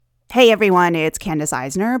Hey everyone, it's Candace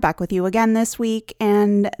Eisner back with you again this week.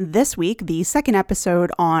 And this week, the second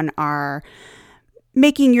episode on our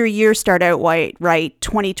Making Your Year Start Out Right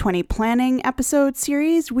 2020 Planning episode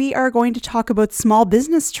series, we are going to talk about small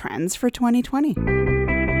business trends for 2020.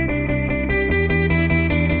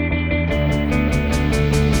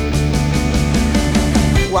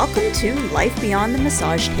 Welcome to Life Beyond the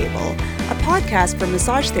Massage Table, a podcast for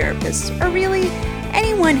massage therapists, or really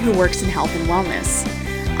anyone who works in health and wellness.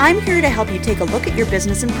 I'm here to help you take a look at your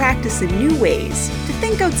business and practice in new ways, to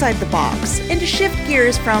think outside the box, and to shift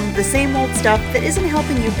gears from the same old stuff that isn't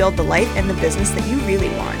helping you build the life and the business that you really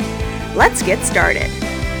want. Let's get started.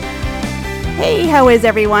 Hey, how is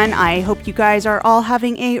everyone? I hope you guys are all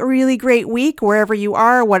having a really great week wherever you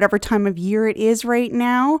are, whatever time of year it is right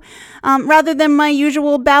now. Rather than my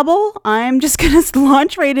usual babble, I'm just going to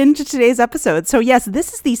launch right into today's episode. So yes,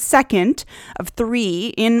 this is the second of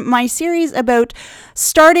 3 in my series about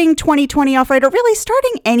starting 2020 off right, or really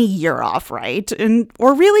starting any year off right,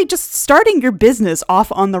 or really just starting your business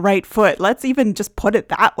off on the right foot. Let's even just put it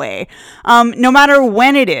that way. No matter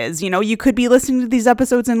when it is, you could be listening to these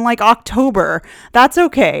episodes in like October. That's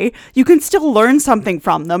okay. You can still learn something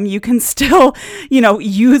from them. You can still,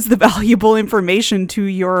 use the valuable information to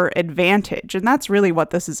your advantage. And that's really what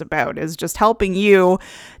this is about, is just helping you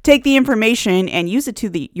take the information and use it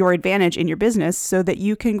to your advantage in your business so that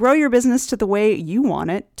you can grow your business to the way you want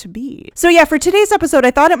it to be. So yeah, for today's episode,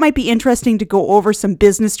 I thought it might be interesting to go over some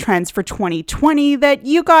business trends for 2020 that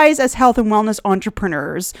you guys as health and wellness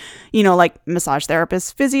entrepreneurs, like massage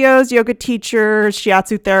therapists, physios, yoga teachers,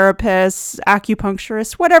 shiatsu therapists,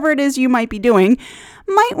 acupuncturists, whatever it is you might be doing,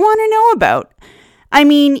 might want to know about. I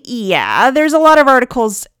mean, yeah, there's a lot of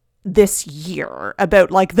articles this year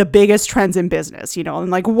about like the biggest trends in business, and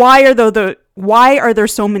like why are there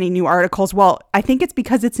so many new articles? Well, I think it's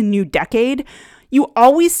because it's a new decade. You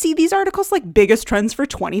always see these articles like biggest trends for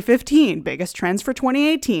 2015, biggest trends for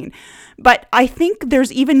 2018. But I think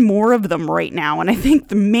there's even more of them right now. And I think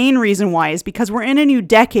the main reason why is because we're in a new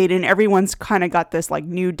decade and everyone's kind of got this like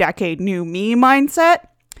new decade, new me mindset.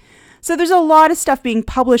 So there's a lot of stuff being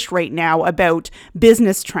published right now about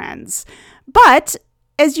business trends. But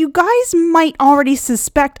as you guys might already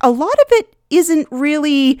suspect, a lot of it isn't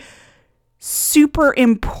really super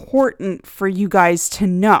important for you guys to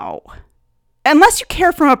know. Unless you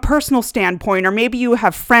care from a personal standpoint, or maybe you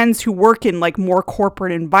have friends who work in like more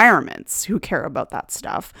corporate environments who care about that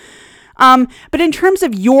stuff. But in terms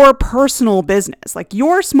of your personal business, like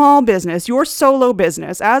your small business, your solo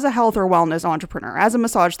business as a health or wellness entrepreneur, as a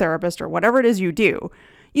massage therapist, or whatever it is you do,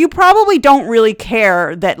 you probably don't really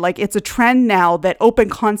care that like it's a trend now that open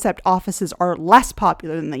concept offices are less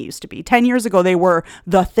popular than they used to be. 10 years ago, they were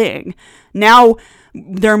the thing. Now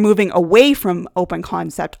they're moving away from open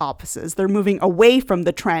concept offices. They're moving away from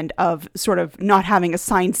the trend of sort of not having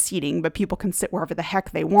assigned seating, but people can sit wherever the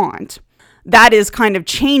heck they want. That is kind of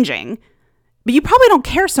changing, but you probably don't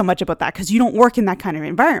care so much about that because you don't work in that kind of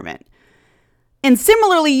environment. And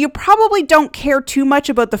similarly, you probably don't care too much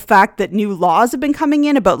about the fact that new laws have been coming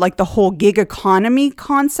in about like the whole gig economy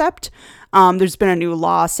concept. There's been a new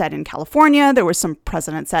law set in California. There was some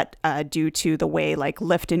precedent set due to the way like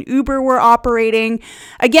Lyft and Uber were operating.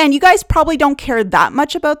 Again, you guys probably don't care that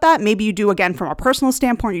much about that. Maybe you do, again, from a personal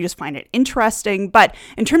standpoint, you just find it interesting. But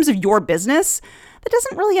in terms of your business, that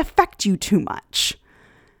doesn't really affect you too much.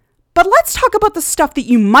 But let's talk about the stuff that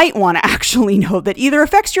you might want to actually know that either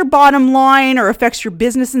affects your bottom line or affects your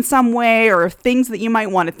business in some way, or things that you might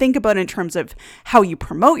want to think about in terms of how you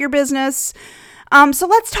promote your business. So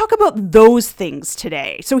let's talk about those things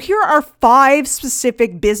today. So here are 5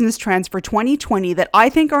 specific business trends for 2020 that I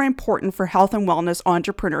think are important for health and wellness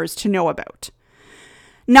entrepreneurs to know about.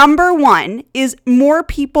 Number 1 is more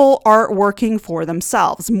people are working for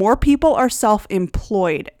themselves. More people are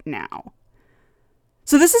self-employed now.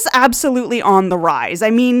 So this is absolutely on the rise. I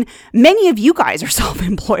mean, many of you guys are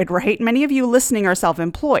self-employed, right? Many of you listening are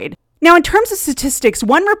self-employed. Now, in terms of statistics,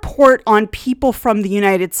 one report on people from the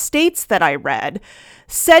United States that I read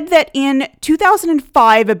said that in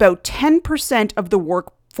 2005, about 10% of the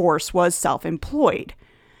workforce was self-employed.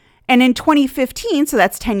 And in 2015, so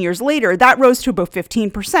that's 10 years later, that rose to about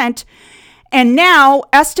 15%. And now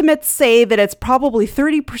estimates say that it's probably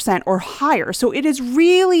 30% or higher. So it has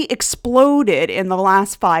really exploded in the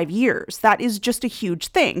last 5 years. That is just a huge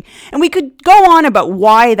thing. And we could go on about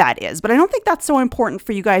why that is, but I don't think that's so important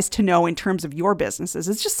for you guys to know in terms of your businesses.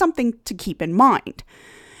 It's just something to keep in mind.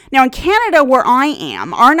 Now in Canada, where I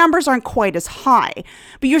am, our numbers aren't quite as high,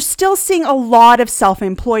 but you're still seeing a lot of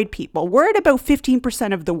self-employed people. We're at about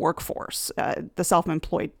 15% of the workforce, the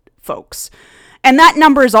self-employed folks. And that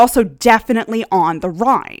number is also definitely on the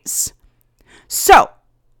rise. So,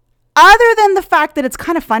 other than the fact that it's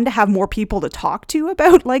kind of fun to have more people to talk to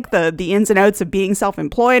about like the ins and outs of being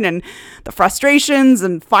self-employed and the frustrations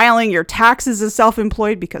and filing your taxes as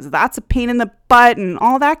self-employed, because that's a pain in the butt and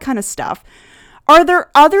all that kind of stuff, are there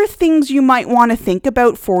other things you might want to think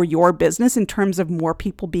about for your business in terms of more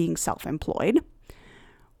people being self-employed?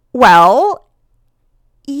 Well,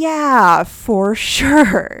 yeah, for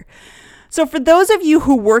sure. So for those of you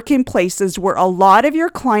who work in places where a lot of your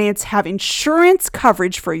clients have insurance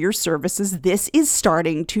coverage for your services, this is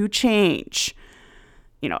starting to change.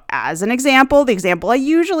 You know, as an example, the example I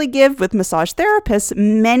usually give with massage therapists,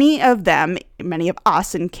 many of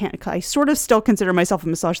us, and I sort of still consider myself a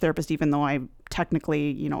massage therapist, even though I'm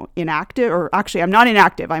technically, inactive, or actually I'm not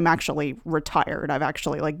inactive. I'm actually retired. I've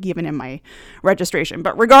actually given in my registration,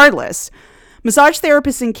 but regardless, massage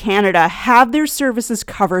therapists in Canada have their services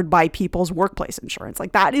covered by people's workplace insurance.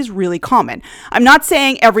 That is really common. I'm not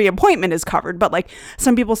saying every appointment is covered, but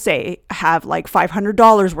some people have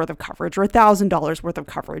 $500 worth of coverage or $1,000 worth of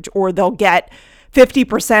coverage, or they'll get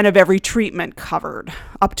 50% of every treatment covered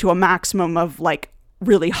up to a maximum of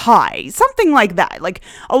really high, something like that.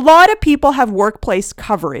 A lot of people have workplace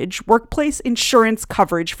insurance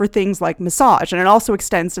coverage for things like massage, and it also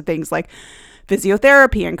extends to things like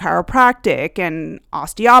physiotherapy and chiropractic and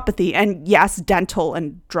osteopathy, and yes, dental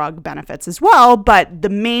and drug benefits as well. But the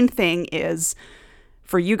main thing is,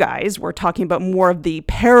 for you guys, we're talking about more of the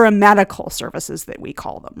paramedical services that we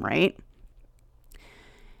call them, right?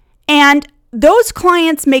 And those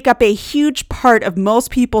clients make up a huge part of most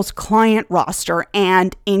people's client roster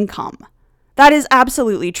and income. That is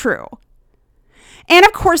absolutely true. And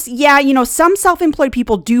of course, some self-employed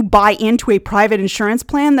people do buy into a private insurance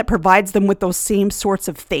plan that provides them with those same sorts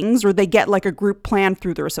of things, or they get a group plan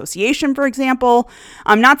through their association, for example.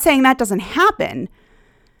 I'm not saying that doesn't happen,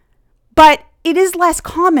 but it is less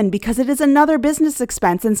common because it is another business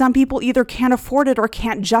expense, and some people either can't afford it or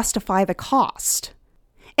can't justify the cost.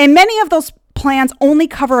 And many of those plans only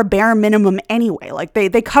cover a bare minimum anyway.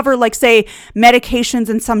 They cover, say, medications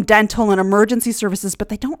and some dental and emergency services, but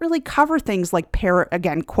they don't really cover things like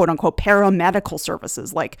quote unquote paramedical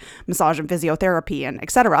services like massage and physiotherapy and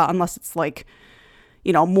etc., unless it's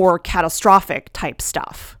more catastrophic type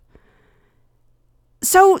stuff.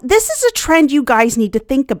 So this is a trend you guys need to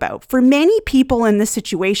think about. For many people in this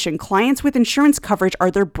situation, clients with insurance coverage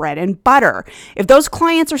are their bread and butter. If those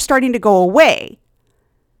clients are starting to go away,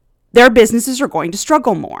 their businesses are going to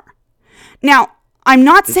struggle more. Now, I'm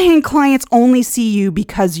not saying clients only see you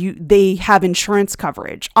because they have insurance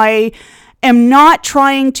coverage. I am not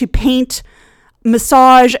trying to paint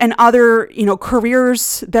massage and other,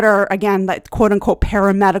 careers that are, again, that quote unquote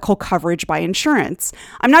paramedical coverage by insurance.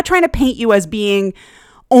 I'm not trying to paint you as being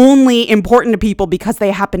only important to people because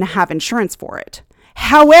they happen to have insurance for it.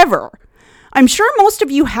 However, I'm sure most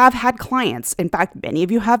of you have had clients, in fact, many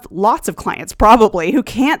of you have lots of clients probably, who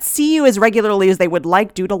can't see you as regularly as they would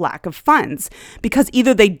like due to lack of funds, because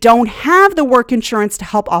either they don't have the work insurance to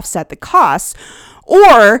help offset the costs,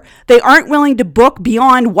 or they aren't willing to book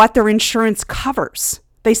beyond what their insurance covers.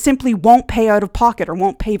 They simply won't pay out of pocket, or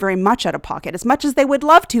won't pay very much out of pocket. As much as they would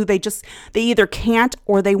love to, they either can't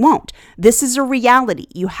or they won't. This is a reality.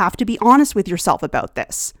 You have to be honest with yourself about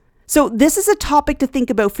this. So this is a topic to think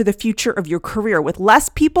about for the future of your career. With less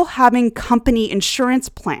people having company insurance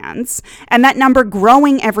plans and that number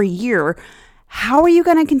growing every year, how are you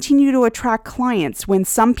going to continue to attract clients when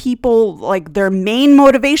some people, their main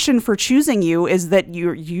motivation for choosing you is that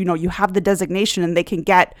you have the designation and they can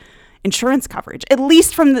get insurance coverage, at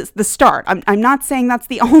least from the start. I'm not saying that's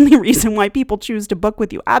the only reason why people choose to book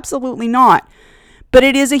with you. Absolutely not. But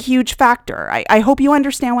it is a huge factor. I hope you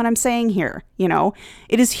understand what I'm saying here.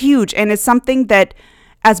 It is huge. And it's something that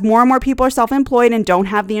as more and more people are self-employed and don't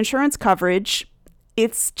have the insurance coverage,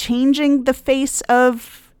 it's changing the face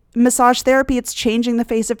of massage therapy. It's changing the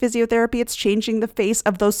face of physiotherapy. It's changing the face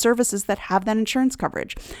of those services that have that insurance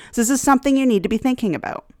coverage. So this is something you need to be thinking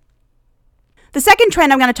about. The second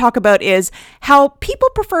trend I'm going to talk about is how people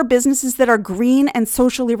prefer businesses that are green and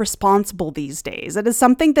socially responsible these days. It is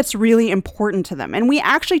something that's really important to them. And we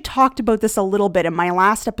actually talked about this a little bit in my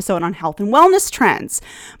last episode on health and wellness trends.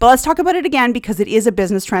 But let's talk about it again because it is a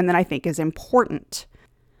business trend that I think is important.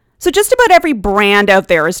 So just about every brand out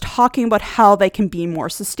there is talking about how they can be more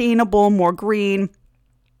sustainable, more green,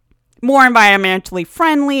 more environmentally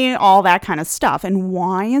friendly, all that kind of stuff. And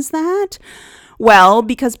why is that? Well,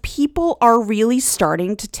 because people are really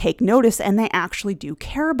starting to take notice and they actually do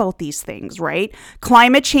care about these things, right?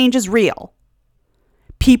 Climate change is real.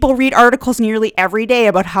 People read articles nearly every day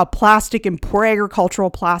about how plastic and poor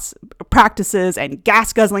agricultural practices and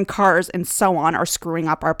gas-guzzling cars and so on are screwing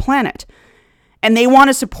up our planet. And they want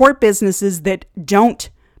to support businesses that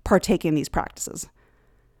don't partake in these practices.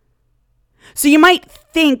 So you might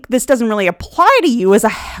think this doesn't really apply to you as a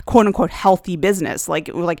quote unquote healthy business. Like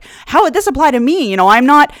how would this apply to me? I'm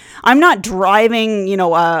not driving,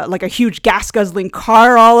 like a huge gas guzzling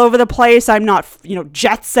car all over the place. I'm not,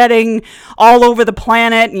 jet setting all over the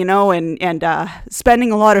planet, and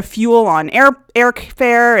spending a lot of fuel on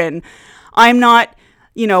airfare. And I'm not,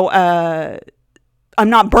 I'm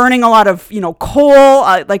not burning a lot of, coal.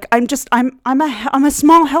 I'm a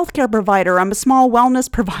small healthcare provider. I'm a small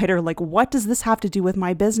wellness provider. Like, what does this have to do with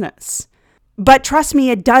my business? But trust me,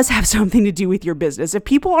 it does have something to do with your business. If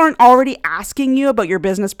people aren't already asking you about your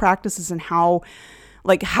business practices and how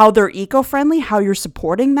they're eco-friendly, how you're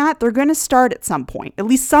supporting that, they're going to start at some point. At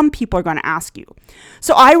least some people are going to ask you.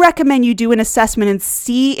 So I recommend you do an assessment and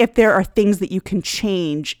see if there are things that you can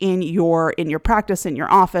change in your practice, in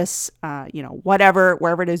your office,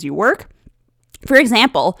 wherever it is you work. For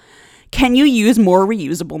example, can you use more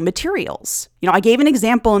reusable materials? I gave an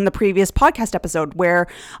example in the previous podcast episode where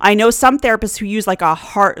I know some therapists who use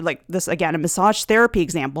a massage therapy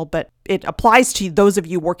example, but it applies to those of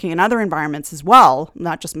you working in other environments as well,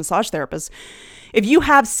 not just massage therapists. If you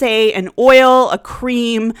have, say, an oil, a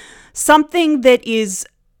cream, something that is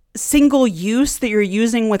single use that you're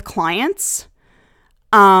using with clients,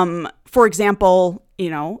 for example,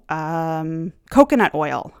 coconut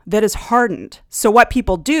oil that is hardened. So what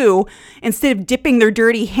people do, instead of dipping their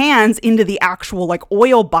dirty hands into the actual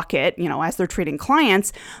oil bucket, as they're treating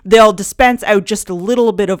clients, they'll dispense out just a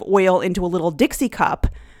little bit of oil into a little Dixie cup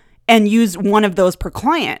and use one of those per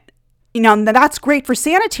client. That's great for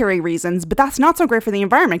sanitary reasons, but that's not so great for the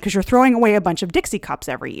environment because you're throwing away a bunch of Dixie cups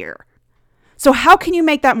every year. So how can you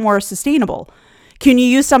make that more sustainable? Can you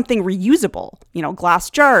use something reusable?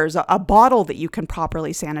 Glass jars, a bottle that you can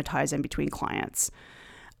properly sanitize in between clients.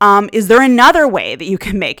 Is there another way that you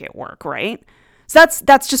can make it work, right? So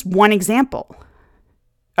that's just one example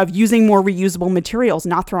of using more reusable materials,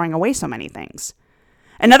 not throwing away so many things.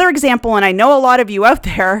 Another example, and I know a lot of you out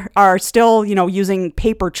there are still, using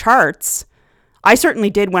paper charts. I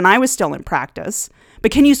certainly did when I was still in practice.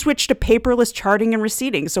 But can you switch to paperless charting and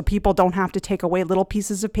receipting so people don't have to take away little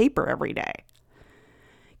pieces of paper every day?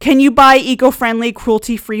 Can you buy eco-friendly,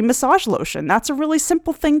 cruelty-free massage lotion? That's a really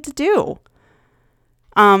simple thing to do.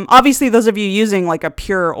 Obviously, those of you using a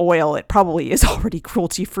pure oil, it probably is already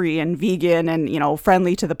cruelty-free and vegan and,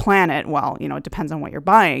 friendly to the planet. Well, it depends on what you're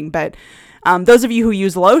buying. But those of you who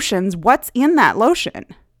use lotions, what's in that lotion?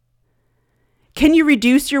 Can you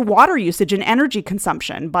reduce your water usage and energy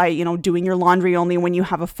consumption by, doing your laundry only when you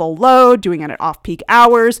have a full load, doing it at off-peak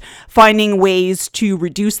hours, finding ways to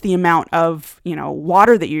reduce the amount of,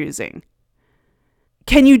 water that you're using?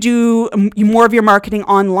 Can you do more of your marketing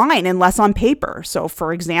online and less on paper? So,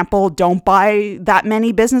 for example, don't buy that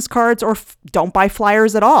many business cards or don't buy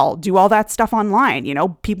flyers at all. Do all that stuff online.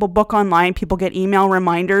 People book online, people get email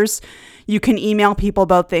reminders. You can email people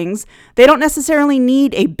about things. They don't necessarily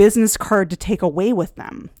need a business card to take away with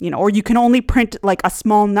them, or you can only print a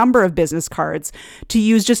small number of business cards to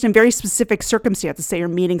use just in very specific circumstances. Say you're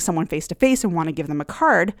meeting someone face to face and want to give them a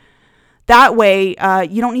card. That way,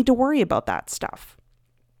 you don't need to worry about that stuff.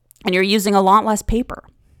 And you're using a lot less paper.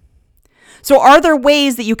 So are there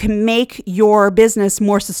ways that you can make your business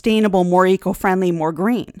more sustainable, more eco-friendly, more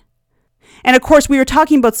green? And of course, we were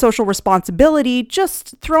talking about social responsibility.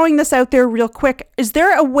 Just throwing this out there real quick. Is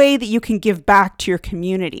there a way that you can give back to your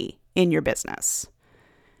community in your business?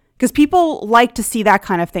 Because people like to see that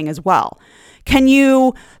kind of thing as well. Can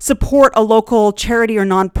you support a local charity or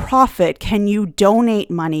nonprofit? Can you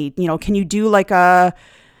donate money? Can you do a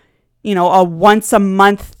once a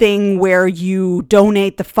month thing where you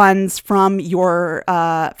donate the funds from your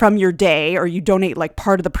day, or you donate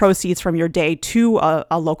part of the proceeds from your day to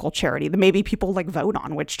a local charity that maybe people vote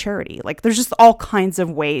on which charity. There's just all kinds of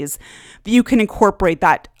ways that you can incorporate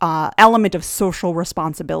that element of social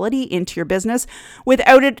responsibility into your business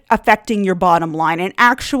without it affecting your bottom line. And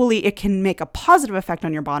actually, it can make a positive effect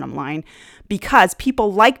on your bottom line because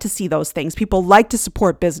people like to see those things. People like to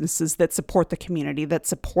support businesses that support the community, that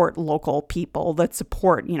support local people, that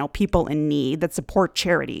support, people in need, that support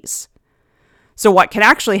charities. So what can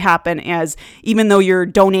actually happen is, even though you're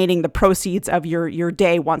donating the proceeds of your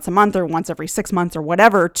day once a month or once every 6 months or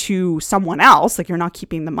whatever to someone else, you're not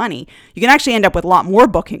keeping the money, you can actually end up with a lot more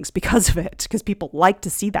bookings because of it, because people like to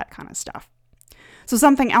see that kind of stuff. So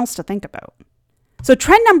something else to think about. So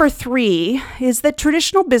trend number 3 is that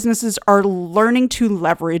traditional businesses are learning to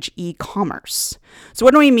leverage e-commerce. So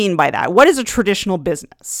what do we mean by that? What is a traditional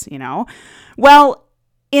business? Well,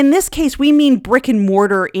 in this case, we mean brick and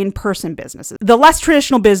mortar in-person businesses. The less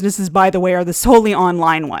traditional businesses, by the way, are the solely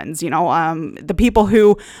online ones, the people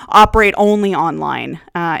who operate only online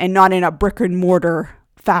and not in a brick and mortar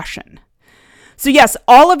fashion. So yes,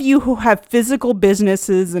 all of you who have physical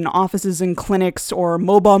businesses and offices and clinics or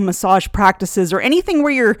mobile massage practices or anything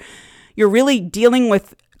where you're really dealing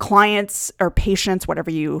with clients or patients, whatever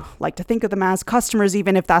you like to think of them as, customers,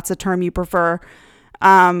 even if that's a term you prefer,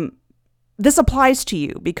 this applies to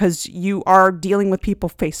you because you are dealing with people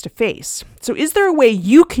face to face. So is there a way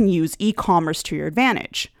you can use e-commerce to your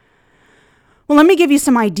advantage? Well, let me give you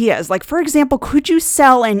some ideas. Like, for example, could you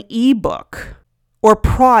sell an ebook or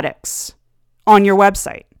products on your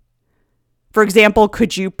website? For example,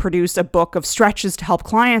 could you produce a book of stretches to help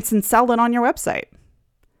clients and sell it on your website?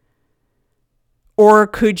 Or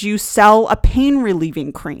could you sell a pain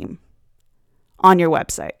relieving cream on your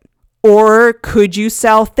website? Or could you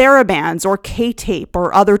sell TheraBands or K-tape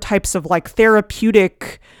or other types of like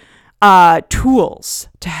therapeutic tools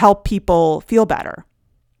to help people feel better?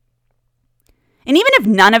 And even if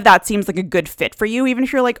none of that seems like a good fit for you, even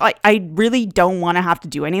if you're like, I really don't want to have to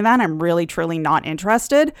do any of that, I'm really, truly not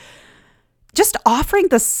interested, just offering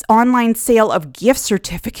this online sale of gift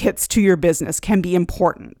certificates to your business can be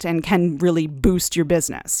important and can really boost your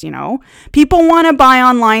business, People want to buy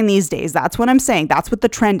online these days. That's what I'm saying. That's what the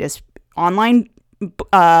trend is. Online,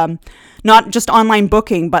 not just online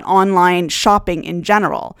booking, but online shopping in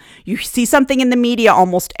general. You see something in the media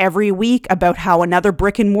almost every week about how another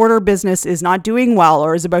brick and mortar business is not doing well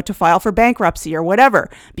or is about to file for bankruptcy or whatever,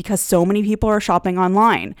 because so many people are shopping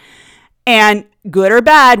online. And good or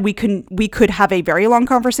bad, we could have a very long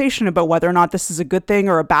conversation about whether or not this is a good thing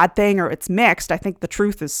or a bad thing or it's mixed. I think the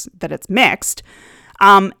truth is that it's mixed.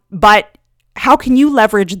 But how can you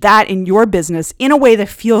leverage that in your business in a way that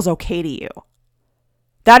feels okay to you?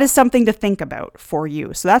 That is something to think about for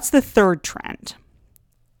you. So that's the third trend.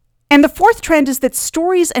 And the fourth trend is that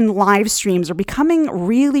stories and live streams are becoming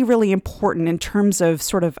really, really important in terms of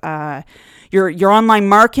sort of your online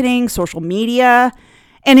marketing, social media,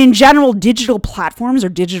 and in general, digital platforms or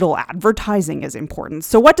digital advertising is important.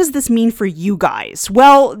 So what does this mean for you guys?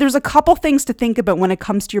 Well, there's a couple things to think about when it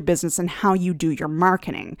comes to your business and how you do your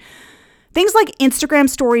marketing. Things like Instagram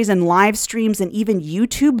stories and live streams and even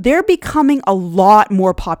YouTube, they're becoming a lot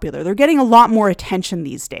more popular. They're getting a lot more attention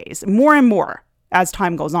these days, more and more as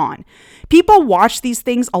time goes on. People watch these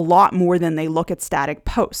things a lot more than they look at static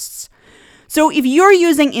posts. So if you're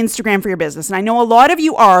using Instagram for your business, and I know a lot of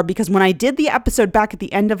you are, because when I did the episode back at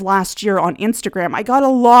the end of last year on Instagram, I got a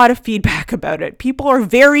lot of feedback about it. People are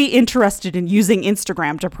very interested in using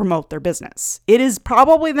Instagram to promote their business. It is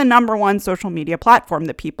probably the number one social media platform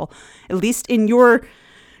that people, at least in your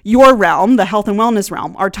realm, the health and wellness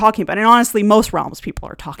realm, are talking about. And honestly, most realms people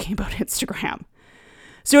are talking about Instagram.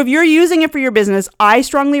 So if you're using it for your business, I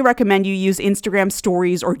strongly recommend you use Instagram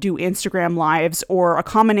stories or do Instagram lives or a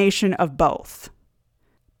combination of both.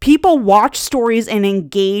 People watch stories and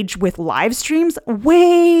engage with live streams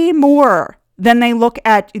way more than they look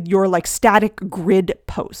at your like static grid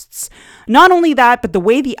posts. Not only that, but the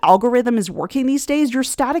way the algorithm is working these days, your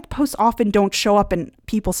static posts often don't show up in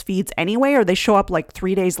people's feeds anyway, or they show up like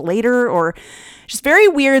 3 days later, or just very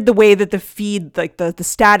weird the way that the feed, like the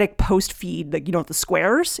static post feed, like, the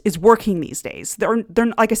squares is working these days. They're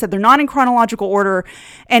like I said, they're not in chronological order,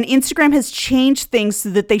 and Instagram has changed things so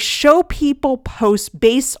that they show people posts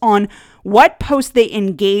based on what post they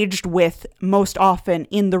engaged with most often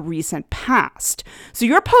in the recent past. So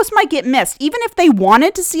your post might get missed, even if they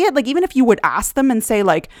wanted to see it. Like, even if you would ask them and say,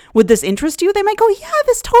 like, would this interest you? They might go, yeah,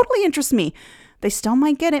 this totally interests me. They still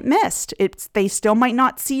might get it missed. They still might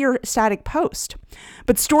not see your static post.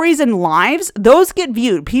 But stories and lives, those get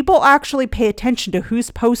viewed. People actually pay attention to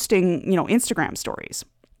who's posting, Instagram stories.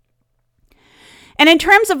 And in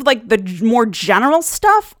terms of like the more general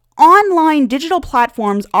stuff, online digital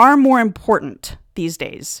platforms are more important these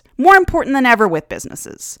days, more important than ever with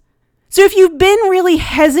businesses. So if you've been really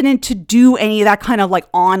hesitant to do any of that kind of like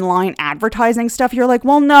online advertising stuff, you're like,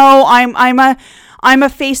 well, no, I'm a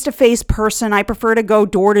face-to-face person. I prefer to go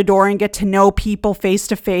door to door and get to know people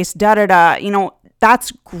face-to-face,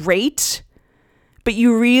 that's great. But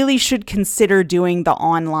you really should consider doing the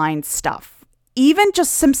online stuff. Even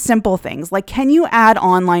just some simple things like, can you add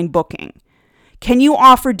online booking? Can you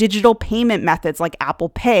offer digital payment methods like Apple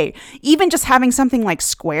Pay? Even just having something like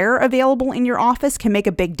Square available in your office can make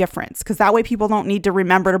a big difference, because that way people don't need to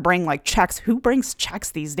remember to bring like checks. Who brings checks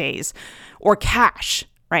these days? Or cash,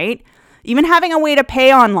 right? Even having a way to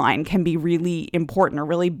pay online can be really important or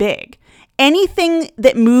really big. Anything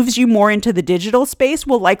that moves you more into the digital space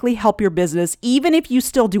will likely help your business, even if you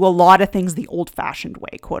still do a lot of things the old-fashioned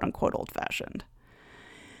way, quote unquote old-fashioned.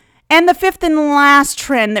 And the fifth and last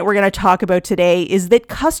trend that we're going to talk about today is that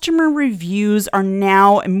customer reviews are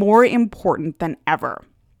now more important than ever.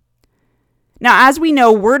 Now, as we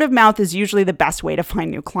know, word of mouth is usually the best way to find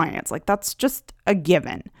new clients. Like, that's just a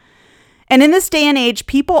given. And in this day and age,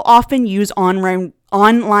 people often use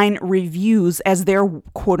online reviews as their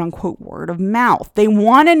quote-unquote word of mouth. They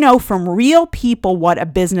want to know from real people what a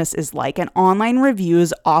business is like, and online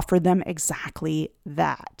reviews offer them exactly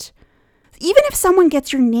that. Even if someone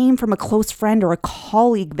gets your name from a close friend or a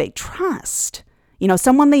colleague they trust,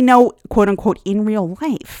 someone they know, quote-unquote, in real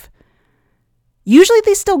life, usually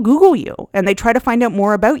they still Google you and they try to find out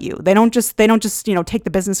more about you. They don't just take the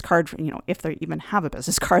business card, if they even have a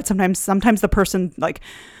business card. Sometimes the person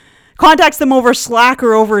contacts them over Slack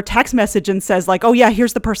or over text message and says oh yeah,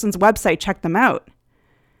 here's the person's website, check them out.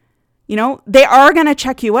 They are going to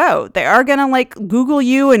check you out. They are going to Google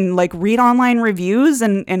you and read online reviews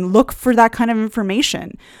and look for that kind of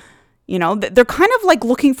information. They're kind of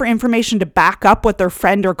looking for information to back up what their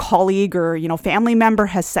friend or colleague or, family member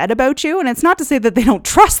has said about you. And it's not to say that they don't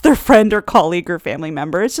trust their friend or colleague or family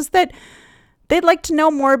member. It's just that they'd like to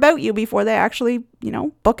know more about you before they actually,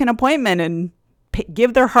 book an appointment and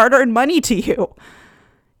give their hard-earned money to you.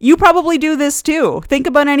 You probably do this too. Think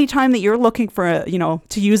about any time that you're looking for,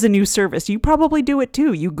 to use a new service. You probably do it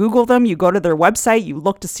too. You Google them, you go to their website, you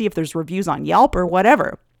look to see if there's reviews on Yelp or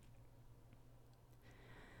whatever.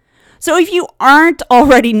 So if you aren't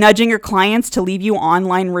already nudging your clients to leave you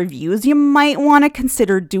online reviews, you might want to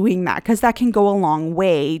consider doing that, because that can go a long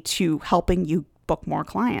way to helping you book more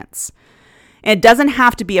clients. And it doesn't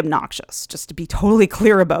have to be obnoxious, just to be totally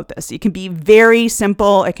clear about this. It can be very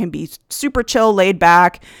simple. It can be super chill, laid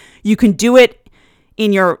back. You can do it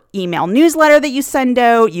in your email newsletter that you send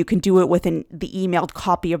out. You can do it within the emailed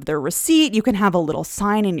copy of their receipt. You can have a little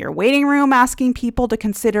sign in your waiting room asking people to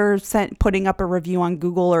consider putting up a review on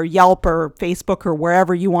Google or Yelp or Facebook or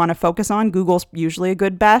wherever you want to focus on. Google's usually a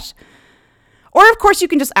good bet. Or, of course, you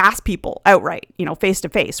can just ask people outright, face to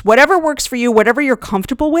face. Whatever works for you, whatever you're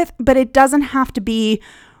comfortable with, but it doesn't have to be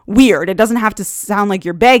weird. It doesn't have to sound like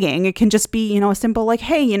you're begging. It can just be, a simple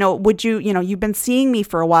hey, would you, you've been seeing me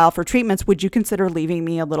for a while for treatments. Would you consider leaving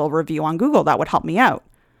me a little review on Google? That would help me out.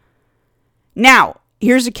 Now,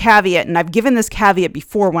 here's a caveat, and I've given this caveat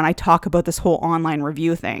before when I talk about this whole online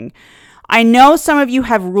review thing. I know some of you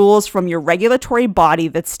have rules from your regulatory body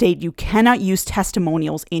that state you cannot use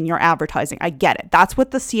testimonials in your advertising. I get it. That's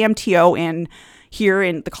what the CMTO here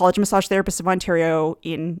in the College of Massage Therapists of Ontario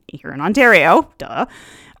here in Ontario,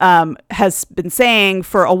 has been saying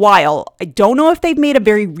for a while. I don't know if they've made a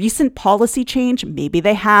very recent policy change. Maybe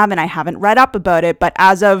they have, and I haven't read up about it. But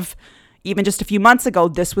as of even just a few months ago,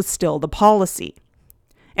 this was still the policy.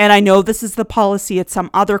 And I know this is the policy at some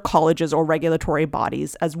other colleges or regulatory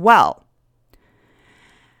bodies as well.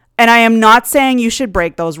 And I am not saying you should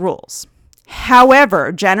break those rules.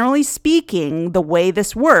 However, generally speaking, the way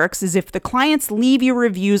this works is if the clients leave you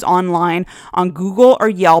reviews online on Google or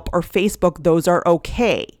Yelp or Facebook, those are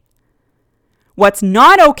okay. What's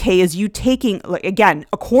not okay is you taking, again,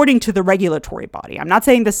 according to the regulatory body. I'm not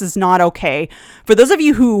saying this is not okay. For those of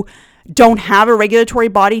you who don't have a regulatory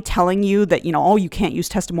body telling you that, you can't use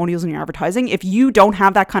testimonials in your advertising. If you don't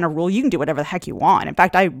have that kind of rule, you can do whatever the heck you want. In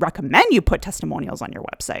fact, I recommend you put testimonials on your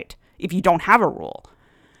website if you don't have a rule.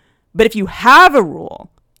 But if you have a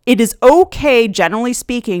rule, it is okay, generally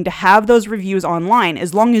speaking, to have those reviews online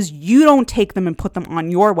as long as you don't take them and put them on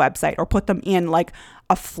your website or put them in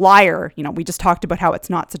a flyer. We just talked about how it's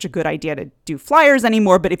not such a good idea to do flyers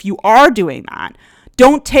anymore. But if you are doing that,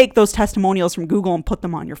 don't take those testimonials from Google and put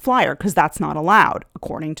them on your flyer, because that's not allowed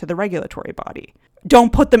according to the regulatory body.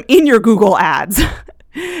 Don't put them in your Google ads,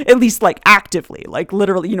 at least actively,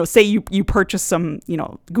 literally, say you purchase some,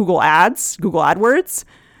 Google ads, Google AdWords.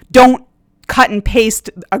 Don't cut and paste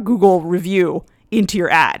a Google review into your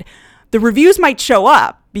ad. The reviews might show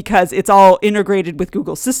up because it's all integrated with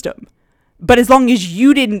Google's system. But as long as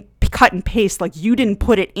you didn't cut and paste, you didn't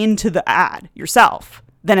put it into the ad yourself,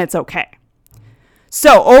 then it's okay.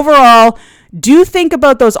 So overall, do think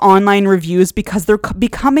about those online reviews because they're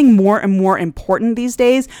becoming more and more important these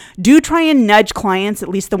days. Do try and nudge clients, at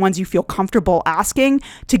least the ones you feel comfortable asking,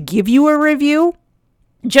 to give you a review.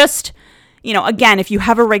 Just, again, if you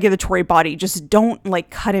have a regulatory body, just don't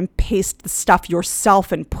cut and paste the stuff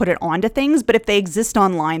yourself and put it onto things. But if they exist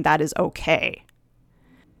online, that is okay.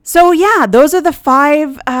 So yeah, those are the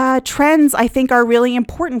 5 trends I think are really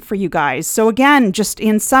important for you guys. So again, just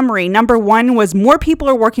in summary, number 1 was more people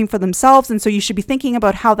are working for themselves. And so you should be thinking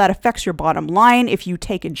about how that affects your bottom line if you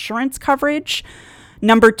take insurance coverage.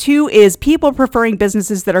 Number 2 is people preferring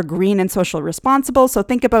businesses that are green and socially responsible. So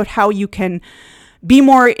think about how you can be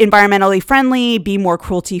more environmentally friendly, be more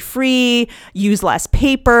cruelty-free, use less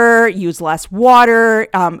paper, use less water,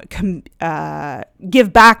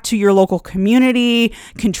 give back to your local community,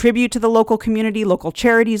 contribute to the local community, local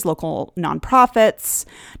charities, local nonprofits.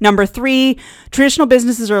 Number 3, traditional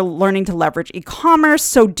businesses are learning to leverage e-commerce.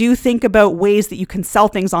 So do think about ways that you can sell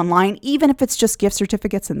things online, even if it's just gift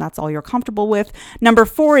certificates and that's all you're comfortable with. Number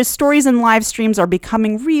 4 is stories and live streams are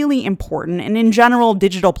becoming really important. And in general,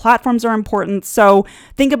 digital platforms are important. So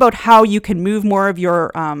think about how you can move more of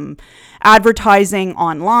your advertising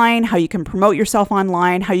online, how you can promote yourself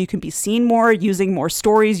online, how you can be seen more, using more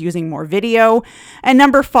stories, using more video. And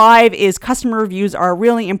number 5 is customer reviews are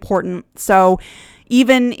really important. So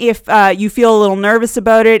even if you feel a little nervous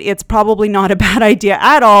about it, it's probably not a bad idea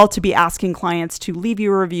at all to be asking clients to leave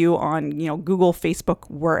you a review on, Google, Facebook,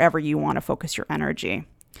 wherever you want to focus your energy.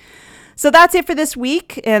 So that's it for this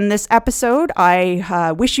week in this episode.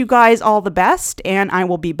 I wish you guys all the best, and I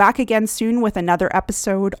will be back again soon with another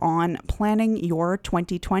episode on planning your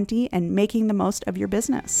 2020 and making the most of your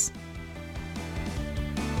business.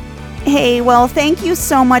 Hey, well, thank you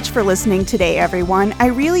so much for listening today, everyone. I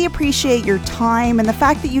really appreciate your time and the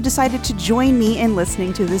fact that you decided to join me in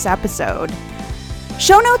listening to this episode.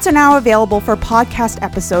 Show notes are now available for podcast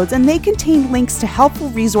episodes, and they contain links to helpful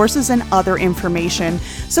resources and other information.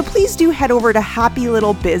 So please do head over to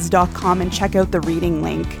happylittlebiz.com and check out the reading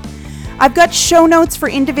link. I've got show notes for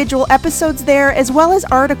individual episodes there, as well as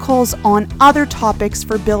articles on other topics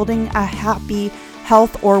for building a happy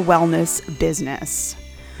health or wellness business.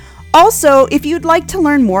 Also, if you'd like to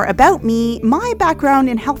learn more about me, my background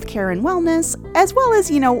in healthcare and wellness, as well as,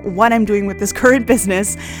 what I'm doing with this current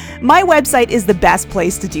business, my website is the best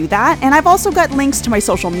place to do that. And I've also got links to my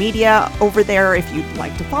social media over there if you'd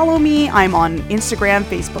like to follow me. I'm on Instagram,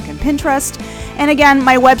 Facebook, and Pinterest. And again,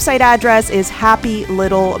 my website address is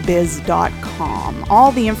happylittlebiz.com.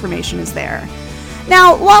 All the information is there.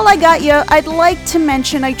 Now, while I got you, I'd like to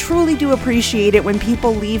mention I truly do appreciate it when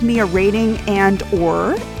people leave me a rating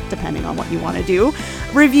and/or, depending on what you want to do,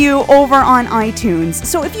 review over on iTunes.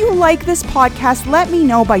 So if you like this podcast, let me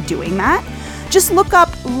know by doing that. Just look up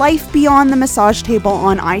Life Beyond the Massage Table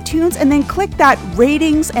on iTunes and then click that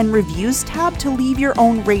ratings and reviews tab to leave your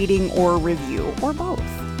own rating or review, or both.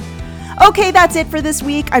 Okay, that's it for this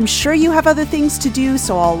week. I'm sure you have other things to do,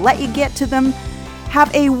 so I'll let you get to them.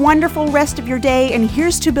 Have a wonderful rest of your day, and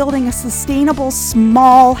here's to building a sustainable,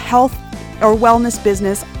 small health or wellness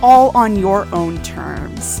business all on your own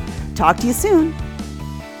terms. Talk to you soon.